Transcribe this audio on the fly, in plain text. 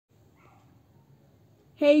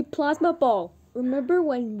Hey, Plasma Ball, remember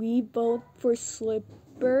when we voted for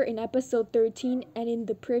Slipper in episode 13 and in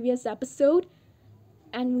the previous episode?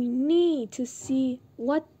 And we need to see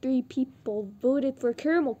what 3 people voted for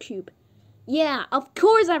Caramel Cube. Yeah, of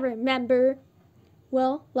course I remember.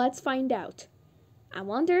 Well, let's find out. I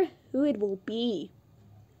wonder who it will be.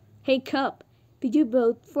 Hey, Cup, did you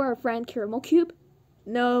vote for our friend Caramel Cube?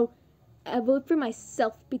 No, I voted for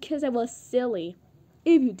myself because I was silly.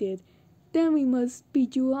 If you did, then we must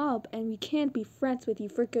beat you up and we can't be friends with you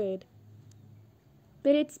for good.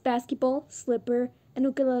 But it's Basketball, Slipper, and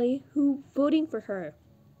Ukulele who voting for her.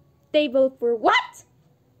 They vote for what?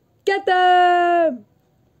 Get them!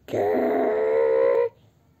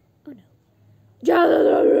 Oh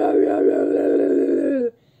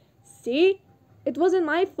no. See? It wasn't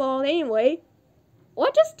my fault anyway.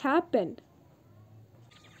 What just happened?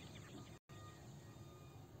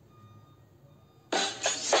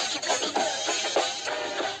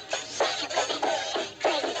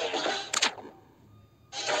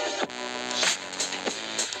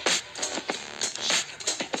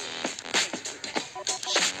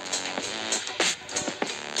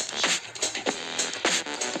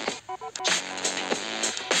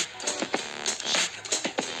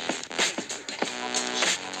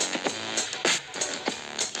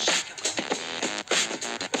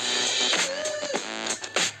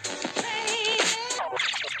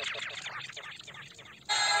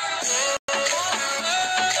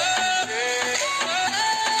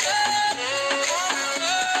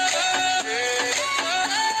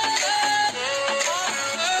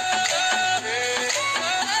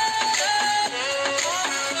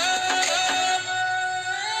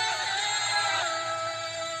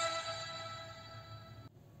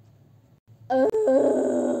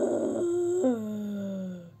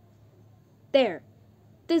 There.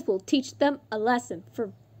 This will teach them a lesson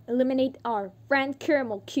for eliminate our friend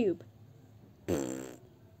Caramel Cube.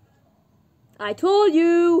 I told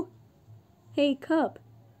you! Hey, Cup,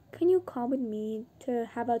 can you come with me to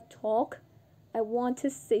have a talk? I want to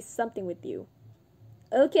say something with you.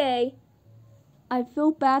 Okay. I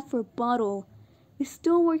feel bad for Bottle. We're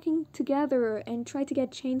still working together and try to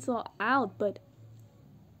get Chainsaw out, but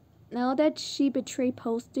now that she betrayed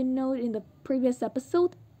Post-it Note in the previous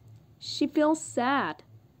episode, she feels sad.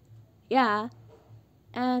 Yeah.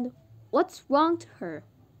 And what's wrong to her?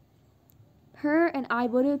 Her and I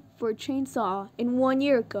voted for Chainsaw 1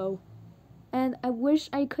 year ago. And I wish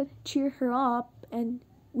I could cheer her up, and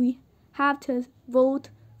we have to vote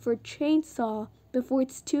for Chainsaw before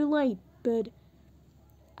it's too late, but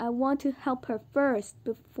I want to help her first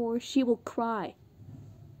before she will cry.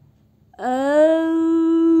 Oh,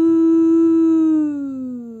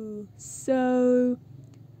 so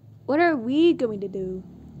what are we going to do?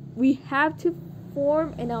 We have to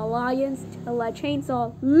form an alliance to let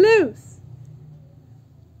Chainsaw loose.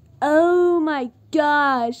 Oh my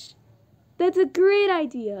gosh. That's a great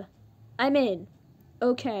idea. I'm in.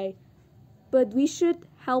 Okay. But we should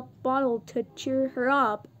help Bottle to cheer her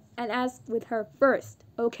up and ask with her first,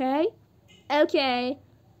 okay? Okay.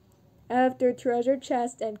 After Treasure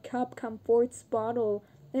Chest and Cup comforts Bottle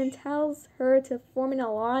and tells her to form an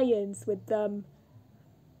alliance with them.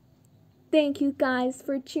 Thank you guys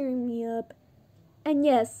for cheering me up. And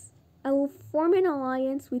yes, I will form an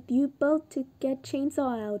alliance with you both to get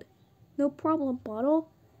Chainsaw out. No problem, Bottle.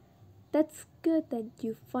 That's good that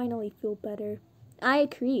you finally feel better. I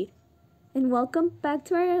agree. And welcome back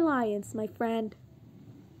to our alliance, my friend.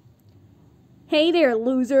 Hey there,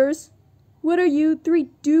 losers. What are you 3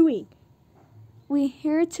 doing? We're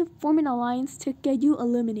here to form an alliance to get you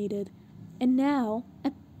eliminated. And now,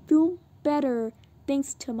 I feel better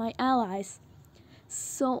thanks to my allies.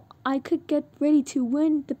 So I could get ready to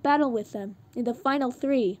win the battle with them in the final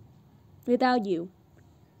 3 without you.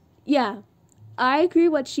 Yeah, I agree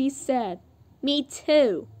what she said. Me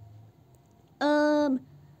too.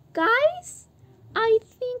 Guys, I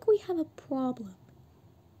think we have a problem.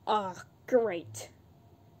 Ah, great.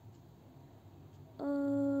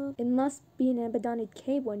 It must be an abandoned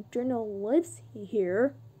cave when Journal lives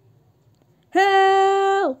here.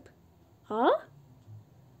 Help! Huh?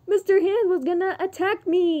 Mr. Hand was gonna attack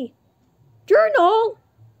me. Journal!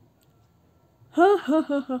 Ha ha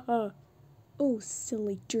ha ha ha. Oh,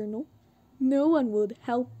 silly Journal. No one would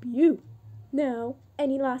help you. Now,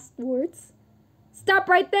 any last words? Stop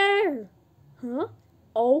right there! Huh?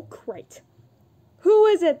 Oh, great. Who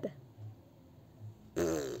is it?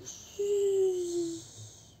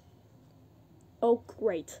 Oh,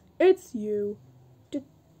 great. It's you. The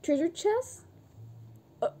treasure chest?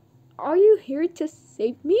 Are you here to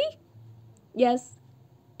save me? Yes.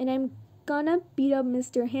 And I'm gonna beat up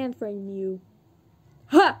Mr. Hand from you.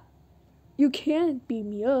 Ha! You can't beat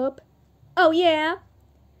me up. Oh yeah?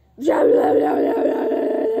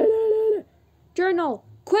 Journal,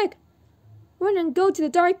 quick! Run and go to the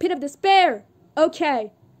dark pit of despair.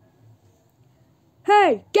 Okay.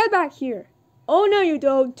 Hey, get back here. Oh no you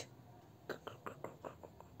don't.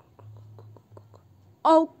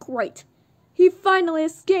 Oh great. He finally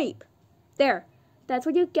escaped. There. That's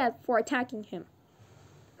what you get for attacking him.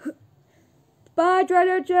 Bye,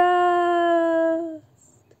 Treasure Chest.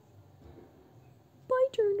 Bye,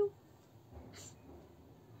 Journal.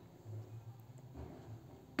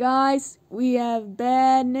 Guys, we have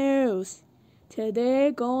bad news.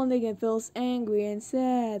 Today, Golden feels angry and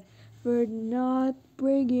sad for not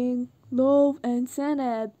bringing Loaf and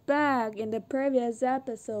Senate back in the previous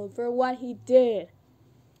episode for what he did.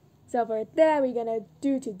 So for that, we're gonna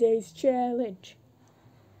do today's challenge.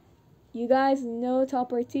 You guys know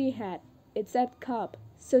Topper T hat, except Cup.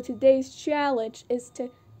 So today's challenge is to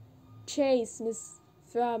chase Miss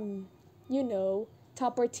from,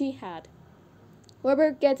 Topper T hat.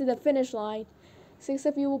 Whoever gets to the finish line, 6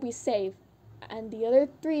 of you will be safe. And the other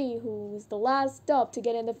 3, who's the last stop to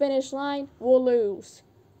get in the finish line, will lose.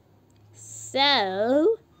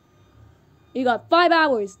 So, you got 5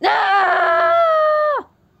 hours. Ah!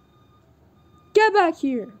 Get back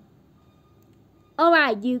here.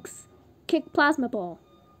 Alright, Ukes. Kick Plasma Ball.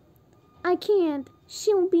 I can't.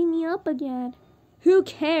 She'll beat me up again. Who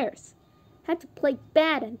cares? Had to play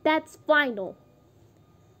bad and that's final.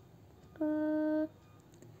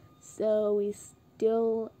 So we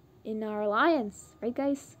still in our alliance, right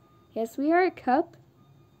guys? Yes, we are, Cup.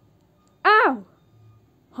 Ow!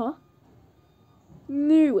 Huh?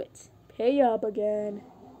 Knew it. Pay up again.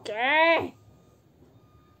 Gah!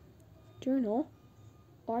 Journal,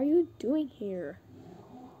 what are you doing here?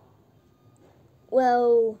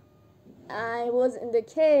 Well, I was in the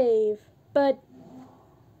cave, but,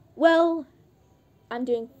 well, I'm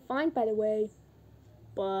doing fine by the way,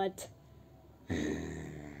 but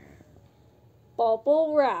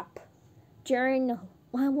bubble wrap. Journal,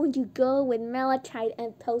 why won't you go with malachite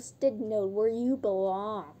and post-it note where you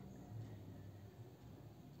belong?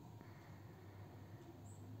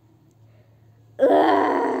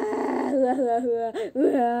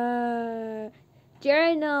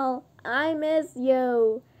 Journal, I miss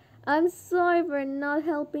you. I'm sorry for not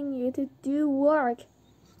helping you to do work.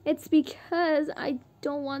 It's because I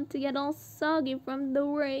don't want to get all soggy from the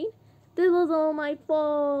rain. This was all my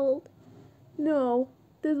fault. No,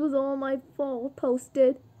 this was all my fault,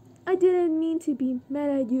 Post-it. I didn't mean to be mad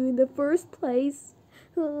at you in the first place.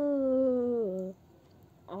 Oh,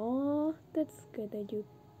 that's good that you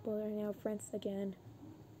both are now friends again.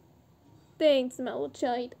 Thanks,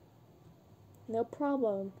 Malachite. No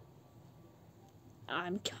problem.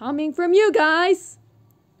 I'm coming from you guys!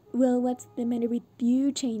 Well, what's the matter with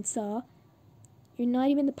you, Chainsaw? You're not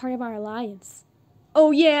even the part of our alliance.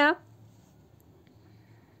 Oh, yeah?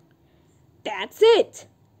 That's it!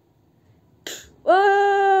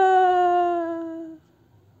 Ow!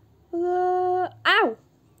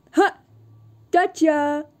 Ha!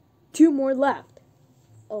 Gotcha! 2 more left.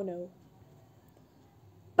 Oh, no.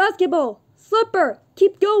 Basketball! Slipper!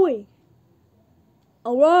 Keep going!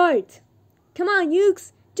 Alright! Come on,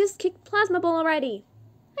 Ukes! Just kick Plasma Ball already!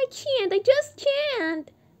 I can't! I just can't!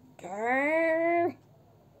 Grrr.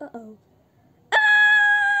 Uh-oh. Ah!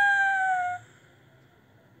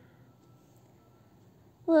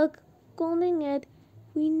 Look, Golden Ed,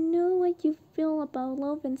 we know what you feel about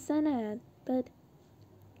Love and Senna, but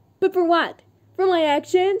for what? For my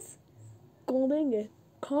actions? Golden Ed,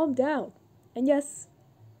 calm down. And yes,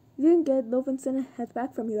 you didn't get Love and Senna head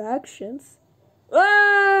back from your actions. Ah!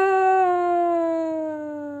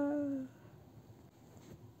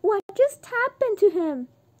 What just happened to him?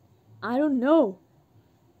 I don't know.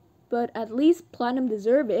 But at least Platinum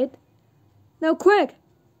deserve it. Now quick!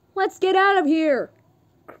 Let's get out of here!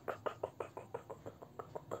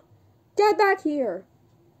 Get back here!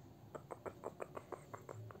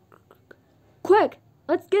 Quick!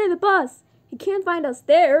 Let's get in the bus! He can't find us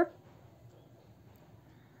there!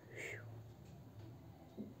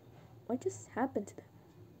 What just happened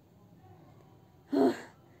to them?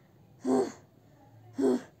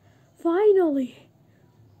 Finally!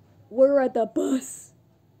 We're at the bus.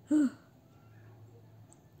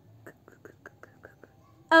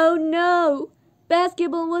 Oh no!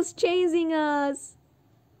 Basketball was chasing us!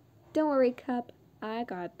 Don't worry, Cup. I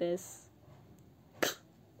got this.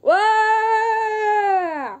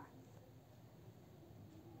 Wah!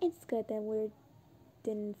 It's good that we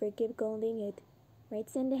didn't forgive Golden It. Right,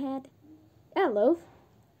 Cinderhead? Yeah, Loaf.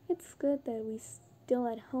 It's good that we still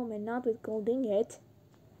at home and not with Golden It.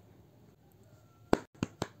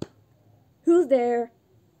 Who's there?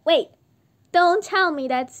 Wait, don't tell me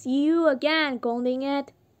that's you again, Golden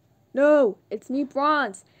It. No, it's me,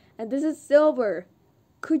 Bronze, and this is Silver.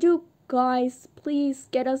 Could you guys please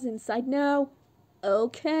get us inside now?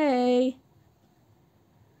 Okay.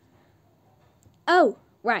 Oh,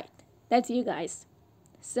 right, that's you guys.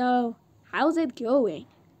 So, how's it going?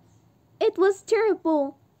 It was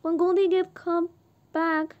terrible. When Golden It come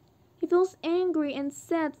back, he feels angry and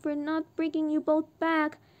sad for not bringing you both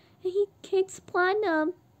back, and he kicks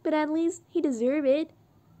Platinum, but at least he deserved it.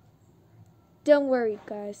 Don't worry,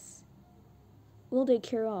 guys. We'll take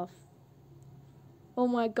care of. Oh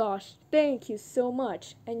my gosh, thank you so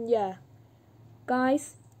much. And yeah,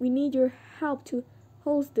 guys, we need your help to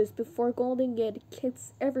host this before Golden Gate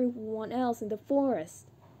kicks everyone else in the forest.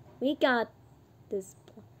 We got this,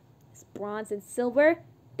 Bronze and Silver.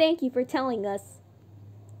 Thank you for telling us.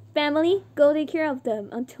 Family, go take care of them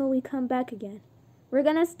until we come back again. We're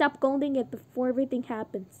gonna stop Golden Gate before everything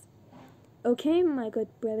happens. Okay, my good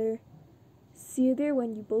brother. See you there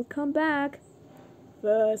when you both come back.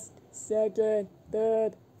 First, second,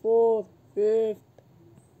 third, fourth, fifth.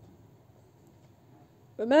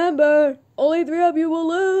 Remember, only 3 of you will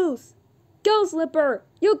lose. Go, Slipper!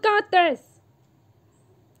 You got this!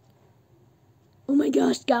 Oh my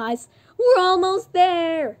gosh, guys, we're almost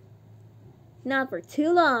there! Not for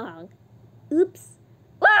too long. Oops.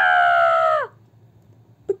 Ah!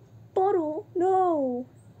 Bottle, no.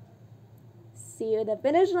 See you at the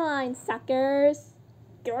finish line, suckers.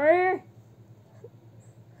 Grr.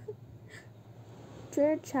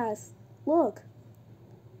 Treasure chest, look.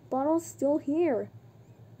 Bottle's still here.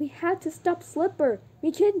 We have to stop Slipper.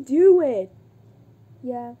 We can't do it.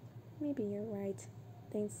 Yeah, maybe you're right.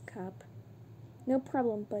 Thanks, Cup. No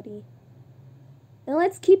problem, buddy. Now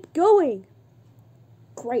let's keep going.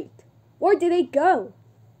 Great. Where did they go?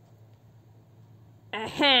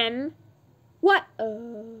 Ahem. What?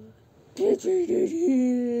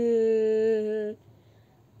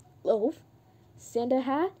 Loaf? Santa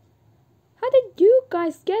hat? How did you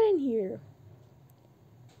guys get in here?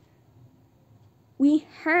 We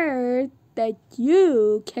heard that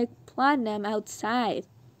you kicked Platinum outside.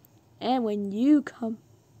 And when you come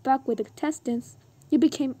back with the contestants, you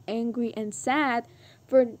became angry and sad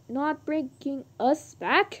for not bringing us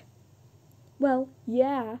back? Well,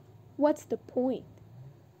 yeah. What's the point?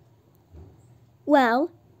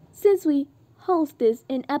 Well, since we host this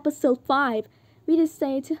in episode 5, we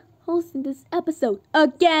decided to host in this episode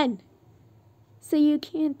again. So you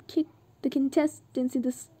can't kick the contestants in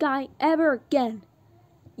the sky ever again.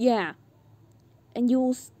 Yeah. And you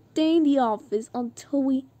will stay in the office until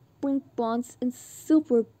we bring Bronze and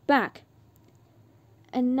Silver back.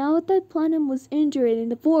 And now that Platinum was injured in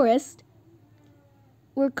the forest,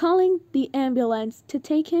 we're calling the ambulance to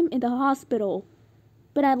take him in the hospital.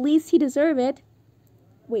 But at least he deserves it.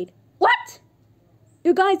 Wait, what?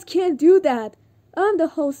 You guys can't do that. I'm the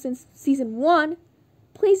host since season 1.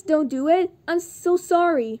 Please don't do it. I'm so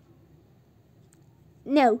sorry.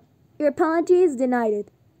 No, your apology is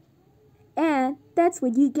denied. And that's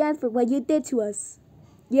what you get for what you did to us.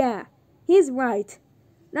 Yeah, he's right.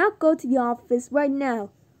 Now go to the office right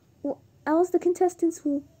now, or else the contestants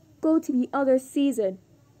will go to the other season.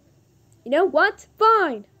 You know what?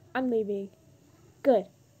 Fine. I'm leaving. Good.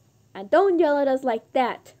 And don't yell at us like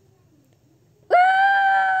that. Ah!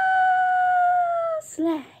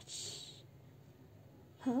 Slash.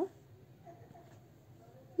 Huh?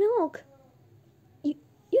 Milk.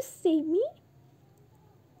 You saved me?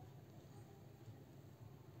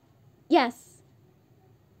 Yes.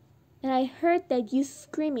 And I heard that you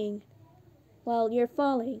screaming while you're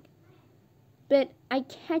falling. But I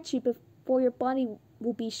catch you before your body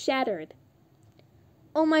will be shattered.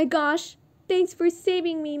 Oh my gosh. Thanks for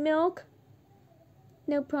saving me, Milk.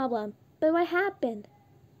 No problem. But what happened?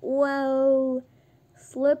 Whoa.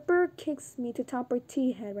 Slipper kicks me to top her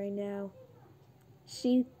tea head right now.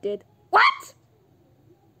 She did. What?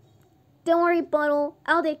 Don't worry, Bottle.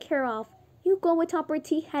 I'll take care of. You go with Topper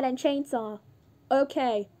Tea Head and Chainsaw.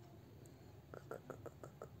 Okay.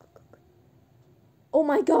 Oh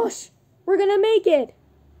my gosh. We're gonna make it.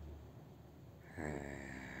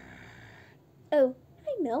 Oh,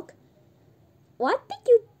 hi, Milk. What did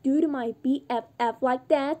you do to my BFF like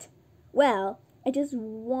that? Well, I just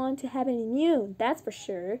want to have an immune, that's for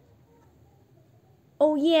sure.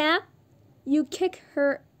 Oh yeah? You kick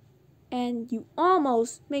her and you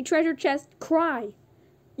almost made Treasure Chest cry.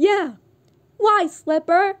 Yeah. Why,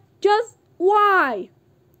 Slipper? Just why?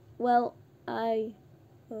 Well,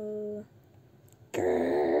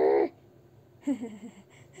 Grrr.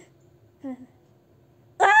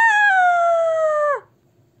 Ah!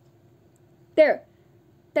 There.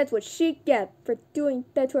 That's what she get for doing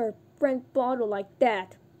that to her friend Bottle like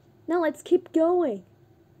that. Now let's keep going.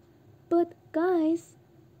 But guys,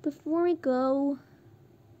 before we go,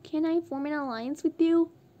 can I form an alliance with you?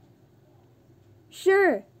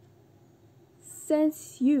 Sure.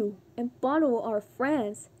 Since you and Bottle are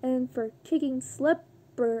friends, and for kicking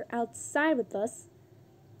Slipper outside with us,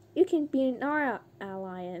 you can be in our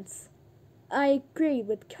alliance. I agree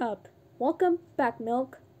with Cup. Welcome back,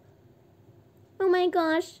 Milk. Oh my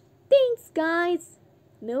gosh, thanks guys.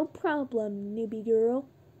 No problem, newbie girl.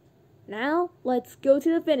 Now, let's go to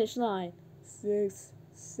the finish line. 6,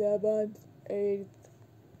 7, 8.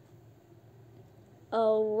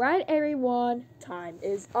 Alright, everyone. Time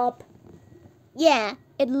is up. Yeah,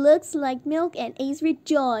 it looks like Milk and Ace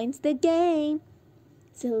rejoins the game.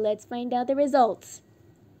 So let's find out the results.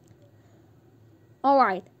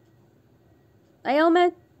 Alright.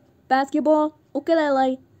 Helmet, basketball,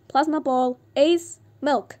 ukulele, plasma ball, Ace,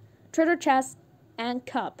 Milk, treasure chest, and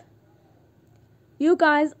cup. You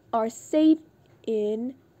guys are safe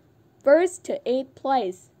in 1st to 8th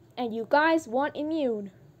place, and you guys weren't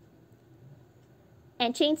immune.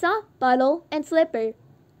 And Chainsaw, Bottle, and Slipper,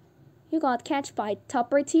 you got catched by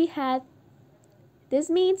Topper T-Hat. This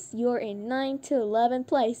means you're in 9th to 11th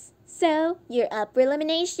place, so you're up for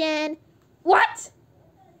elimination. What?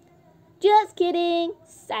 Just kidding.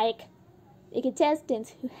 Psych. The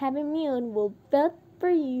contestants who have immune will vote for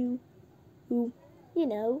you,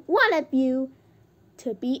 one of you,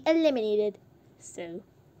 to be eliminated. So,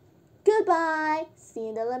 goodbye. See you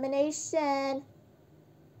in the elimination.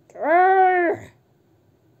 Grrr.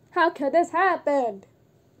 How could this happen?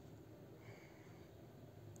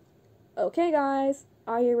 Okay, guys,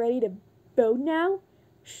 are you ready to vote now?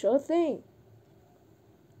 Sure thing.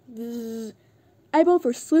 Bzz. I vote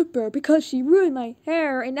for Slipper because she ruined my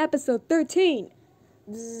hair in episode 13.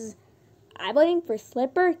 Bzz. I'm voting for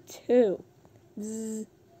Slipper too. Bzz.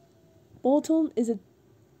 Bolton is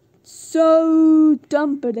so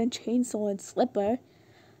dumber than Chainsaw and Slipper,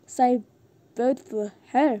 so I vote for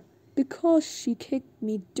her because she kicked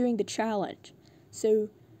me during the challenge. So,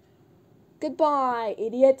 goodbye,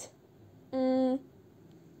 idiot. I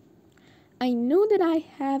know that I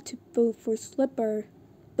have to vote for Slipper,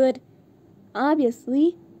 but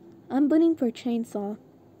obviously, I'm voting for Chainsaw.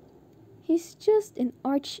 He's just an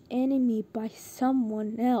arch enemy by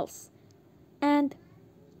someone else. And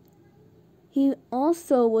he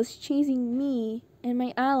also was chasing me and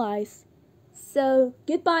my allies. So,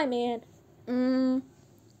 goodbye, man.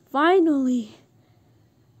 Finally.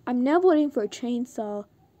 I'm now voting for Chainsaw.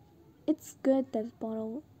 It's good that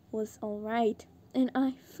Bottle was alright, and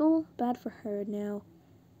I feel bad for her now.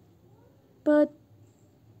 But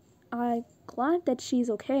I'm glad that she's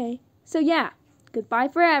okay. So yeah, goodbye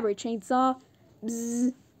forever, Chainsaw.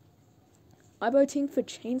 Bzz. I'm voting for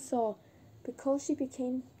Chainsaw because she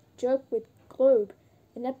became jerk with Globe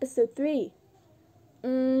in episode 3.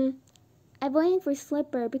 I'm voting for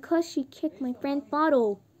Slipper because she kicked my friend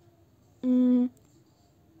Bottle.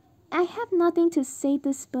 I have nothing to say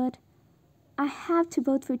this, but I have to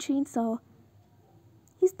vote for Chainsaw.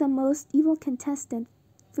 He's the most evil contestant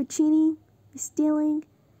for cheating, for stealing,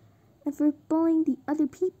 and for bullying the other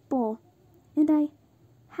people. And I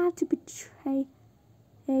have to betray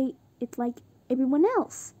it like everyone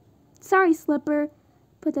else. Sorry, Slipper,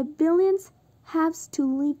 but the villains have to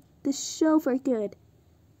leave the show for good.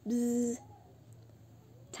 Bzz.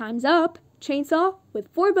 Time's up. Chainsaw, with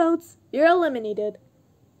 4 votes, you're eliminated.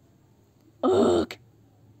 Ugh.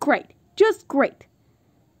 Great. Just great.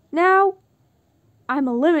 Now, I'm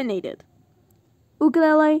eliminated.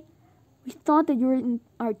 Ukulele, we thought that you were in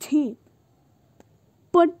our team.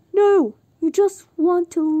 But no, you just want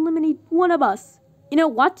to eliminate one of us. You know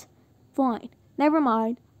what? Fine. Never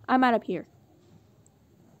mind. I'm out of here.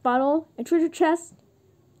 Bottle and treasure chest,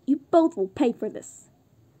 you both will pay for this.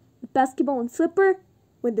 The basketball and Slipper,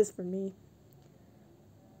 win this for me.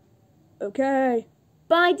 Okay.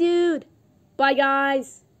 Bye, dude. Bye,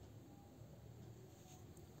 guys.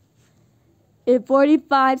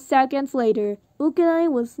 45 seconds later, Ukulele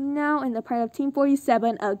was now in the part of Team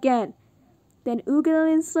 47 again. Then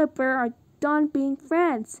Ukulele and Slipper are done being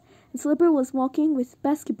friends, and Slipper was walking with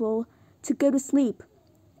basketball to go to sleep.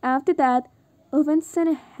 After that, Ove and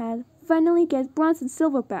Cinnamon finally get Bronze and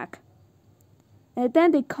Silver back. And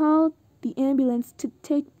then they called the ambulance to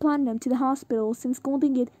take Platinum to the hospital since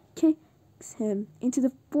Golden Gate kicks him into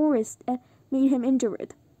the forest and made him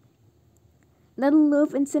injured. Then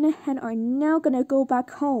Love and Cinnamon are now gonna go back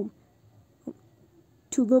home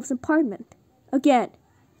to Love's apartment. Again.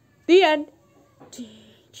 The end.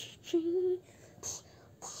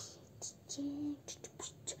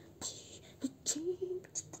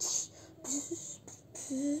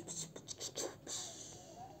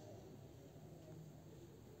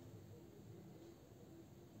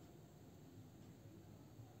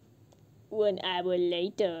 1 hour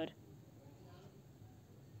later.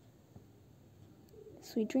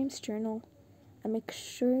 Sweet dreams journal. I make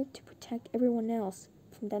sure to protect everyone else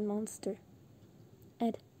from that monster.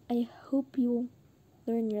 And I hope you'll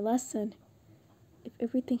learn your lesson. If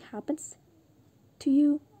everything happens to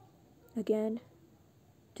you again,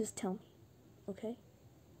 just tell me, okay?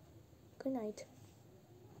 Good night.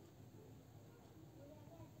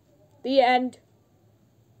 The end.